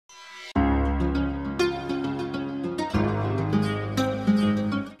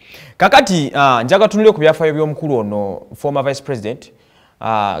Kakati njaga tunule ku byafayo by'omukulu ono former vice president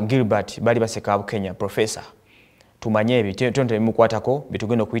Gilbert Bukenya professor tumanye ebi tonte mukwatako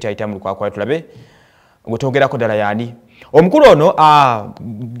bitugenda okuyita itamu kwa tulabe ngotogerako dala yani omukulu ono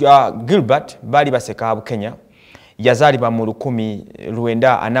Gilbert Bukenya yazalibwa mu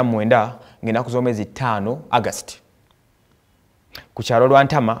 1949 ngena kuzomezi 5 August ku kyalo lwa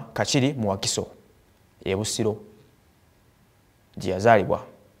Ntama Kachiri mu Wakiso ebusiro yazalibwa.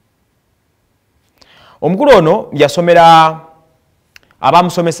 Omukulu ono yasomera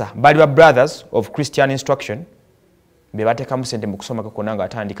abamusomesa bali ba Brothers of Christian Instruction be bateka musente mu kusoma kakonanga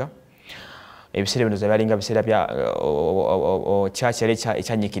atandika ebisere bino zabalinga bisera bya church yale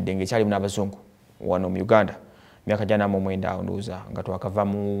ekyanyikidde ngekyali mu abazungu wano mu Uganda myaka jana mu mwenda onduza nga twakava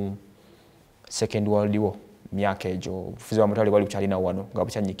mu Second World War myaka ejo fuzi wa mutali wali kuchalina wano nga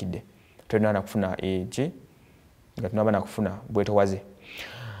bukyanyikidde twenana kufuna eji nga tunabana kufuna bweto waze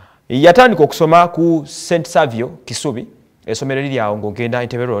yatandika okusoma ku St Savio Kisubi esomero liri awo ngogenda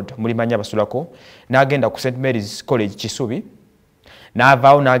Entebbe Road muri manya basulako nagenda ku St Mary's College Kisubi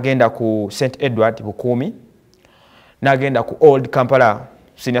navaawo nagenda ku St Edward Bukumi nagenda ku Old Kampala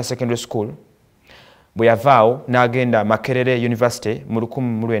Senior Secondary School bwe yavaawo nagenda Makerere University mu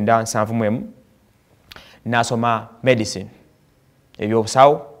 1971 nasoma medicine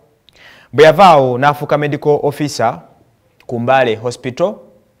ebyobusawo bwe yavaawo nafuuka medical officer ku Mbale Hospital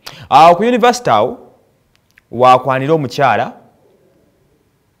ku university awo wakwanira omukyala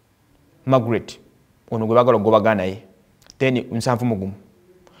Margaret ono gwe bagala gobagana ye then 7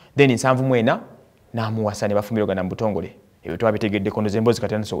 then 7 namuwasa ne bafumbirogana mu butongole ebyo twabitegedde kondo zembozi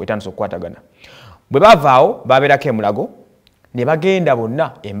kataniso okukwatagana bwe bavaawo babeerako emulago ne bagenda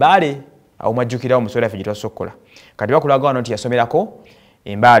bonna Embale awo majjukirawo omusola ffe gye twasokola kati bakulaga wano nti yasomerako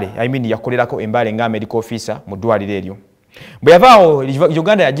Embale yakolerako Embale nga medical officer mu ddwaliro eryo. Bwe yavaawo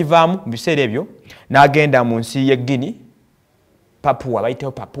Uganda yagivaamu mu biseera ebyo n'agenda mu nsi y'e Guinea Papua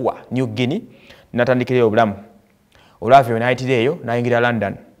bayiteho Papua New Guinea natandikirayo obulamu olwavyo n'ayitireeyo n'ayingira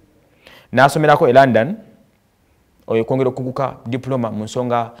London n'asomerako e London oyo kwongera okuguka diploma mu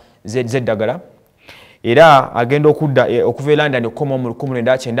nsonga z'eddagala era agenda okudda okuva e London okukoma mu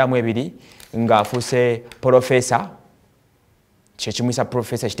 1992 ng'afuuse professor kyekimwisa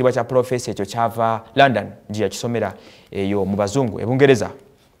professor ekitibwa kya professor ekyo kyava London gye yakisomera eyo mu bazungu e Bungereza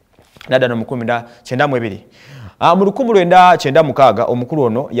nadda mu 1992 mu 1996 omukulu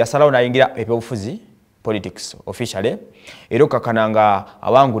ono yasalawo n'ayingira ebyobufuzi politics officially era okakananga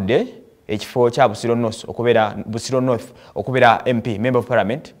awangudde ekifo kya Busiro North okubeera MP member of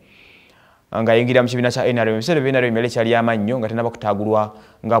parliament nga yingira mu kibiina kya NRM ebiseera NRM yali kyali amannyo nga tenaba kutagulwa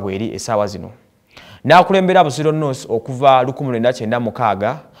nga bweri essaawa zino n'akulembera Busiro North okuva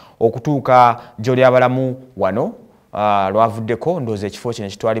 1996 okutuuka gy'oli abalamu wano lwavuddeko ndoozi ekifo kino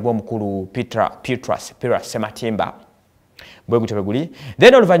kitwalibwa omukulu Petrus Sematimba bwe gutyo bwe guli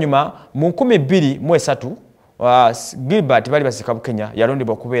then oluvannyuma mu 2003 Gilbert Bukenya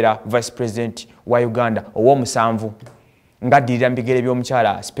yalondebwa okubeera vice president wa Uganda ow'omusanvu ng'addirira mu bigere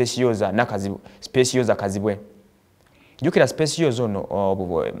by'omukyala Specioza Kazibwe. Jukira Specioza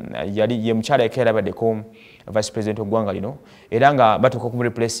ono yali ye mukyala ekera baddeko vice president ogwanga lino era nga batuuka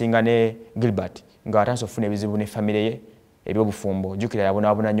okumureplacinga ne Gilbert nga atanso ofuna ebizibu ne famire ye ebyobufumbo jukira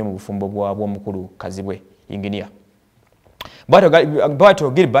yabonaabona nnyo mu bufumbo bw'omukulu Kazibwe engineer.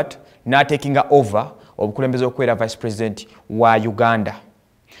 Bwato Gilbert n'atakinga over obukulembeze okubeera vice president wa Uganda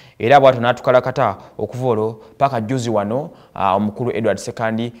era bwato n'atukalakata okuva olwo paka juzi wano omukulu Edward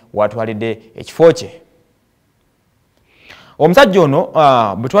II watwalidde ekifo kye. Omusajja ono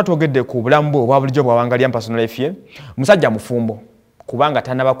bwe twatwogedde ku bulamu bwe obwa bulijjo bw'awangalya personal life ye musajja mufumbo kubanga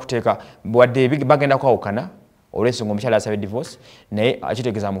tanaba kuteeka wadde bagenda kwawukana olw'ensonga omukyala asabye divorce naye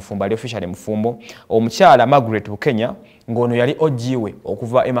akitegeeza mufumbo ali officially mufumbo. Omukyala Margaret Bukenya ng'ono yali ogiwe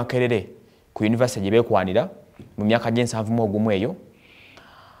okuva e Makerere ku university gye beekwanira mu myaka gye'71 eyo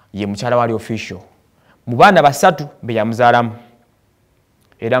ye mukyala wali official mu baana 3 be yamuzaalamu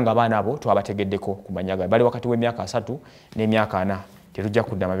era nga abaana abo twabategeddeko ku manyaga bali wakati w'emyaka 3 n'emyaka 4 tetujja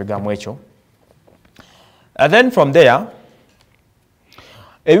kudda mabegamu ekyo. Then from there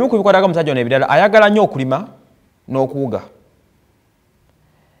ebimu ku bikwataga musajja ono ebirala ayagala nnyo okulima n'okuwuga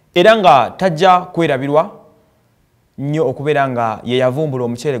era nga tajja kwerabirwa nnyo okubeera nga ye yavumbula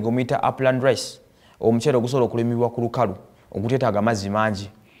omuceere gumuyita upland rice omuceere ogusobola okulimibwa ku lukalu oguteetaaga amazzi mangi.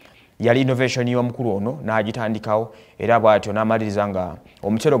 Yali innovation y'omukulu ono n'agitandikawo era bw'atyo n'amaliriza nga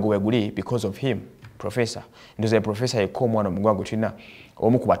omuceere gwe guli because of him professor ndoze professor yekko omwana omugwa gwe tulina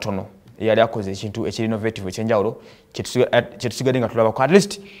omu ku batono yali akoze ekintu ekiri innovative ekyenjawulo kyetusigadde nga tulabako at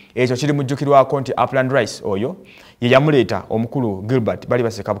least ekyo kiri mujjukirwako nti Upland Rice oyo ye yamuleeta omukulu Gilbert bali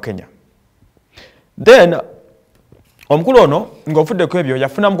baseka Bukenya. Then omukulu ono ng'ofuddeko ebyo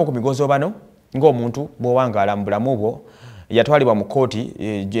yafunamuko ku migozo bano ng'omuntu bw'owangaala mu bulamu bwo yatwalibwa mu kooti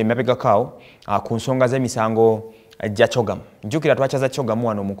emabegakaawo ku nsonga z'emisango gya Kyogamu. Njukira twakyaza Kyogamu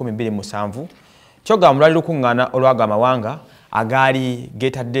wano mu 2007. Kyogamu lwali lukuŋŋaana olwaga amawanga agaali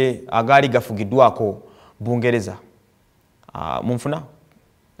gafugiddwako Bungereza. Munfuna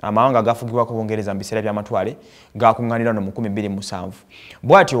amawanga agafugibwako Bungereza mu biseera by'amatwale gakuŋŋaanira no mu 2007.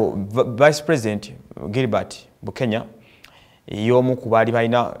 Bw'atyo Vice President Gilbert Bukenya y'omu ku baali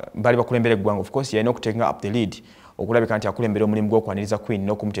bakulembera eggwanga, of course yalina okuteeka up the lead okulabika nti akulembera omulimu gw'okwaniriza Queen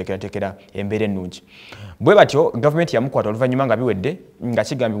n'okumuteekerateekera embeera ennungi. Bwe batyo gavumenti yamukwata oluvannyuma nga biwedde nga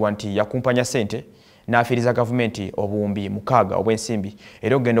kigambibwa nti yakumpanya ssente n'afiiriza gavumenti obuwumbi 6 obw'ensimbi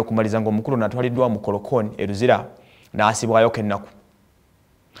era okugenda okumaliza ng'omukulu n'atwaliddwa mu kolokoni e Luzira n'asibwayoko ennaku.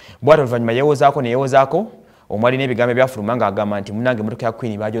 Bw'atyo oluvannyuma yeewozaako omwali n'ebigambo ebyafuluma ng'agamba nti munnange emmotoka ya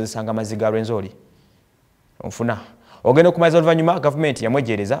Queen bagyozesanga amazzi ga Lwenzori. Onfuna ogenda okumaliza oluvannyuma gavumenti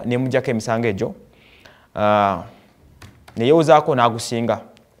yamwejeereza n'emuggyako emisango egyo neyewozaako n'agusinga.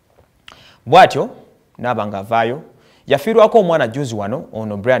 Bw'atyo n'aba ng'avaayo. Yafiirwako omwana juzi wano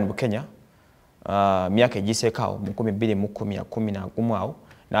ono Brian Bukenya myaka egiseekaawo mu 2011 awo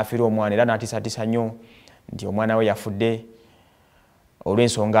n'afiirwa omwana era n'atiisatiisa nnyo nti omwana we yafudde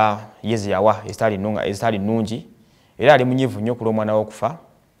olw'ensonga ye ze yawa ezitali nnungi era ali munyiivu nnyo ku lw'omwana we okufa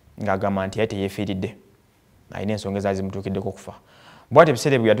ng'agamba nti yali teyeefiiridde alina ensonga ezaali zimutuukiddeko okufa. Bw'atyo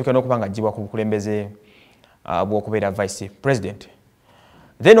ebiseera ebyo yatuuka n'okuba nga aggyibwa ku bukulembeze bw'okubeera Vice President.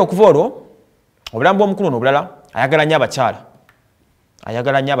 Then okuva olwo obulamu bw'omukulu ono obulala ayagala nnyo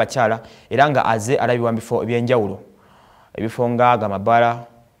abakyala era nga aze alabibwa mu bifo eby'enjawulo. Ebifo ng'aga Mabala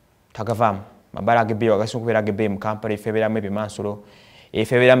tagavaamu, Mabala ag'ebbeeyi agasinga okubeera ag'ebbeeyi mu Kampala efo ebeeramu ebimansolo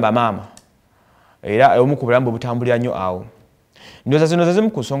efo ebeeramu bamaama era omu ku bulamu bwe butambulira nnyo awo. Ndowooza zino ze zimu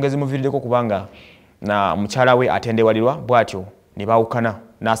ku nsonga ezimuviiriddeko kubanga na mukyala we atendewalirwa bw'atyo ne baawukana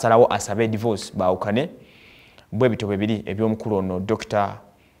n'asalawo asabe divorce baawukane. Bwe bityo bwe biri eby'omukulu ono Dr.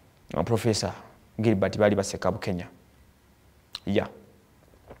 Professor Gilbert bali baseka Bukenya.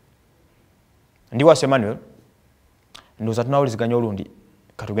 Ndi Waso Emmanuel ndowooza tunawuliziganya olundi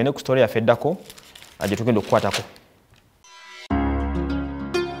katugende ku story yaffe eddako gye tugenda okukwatako.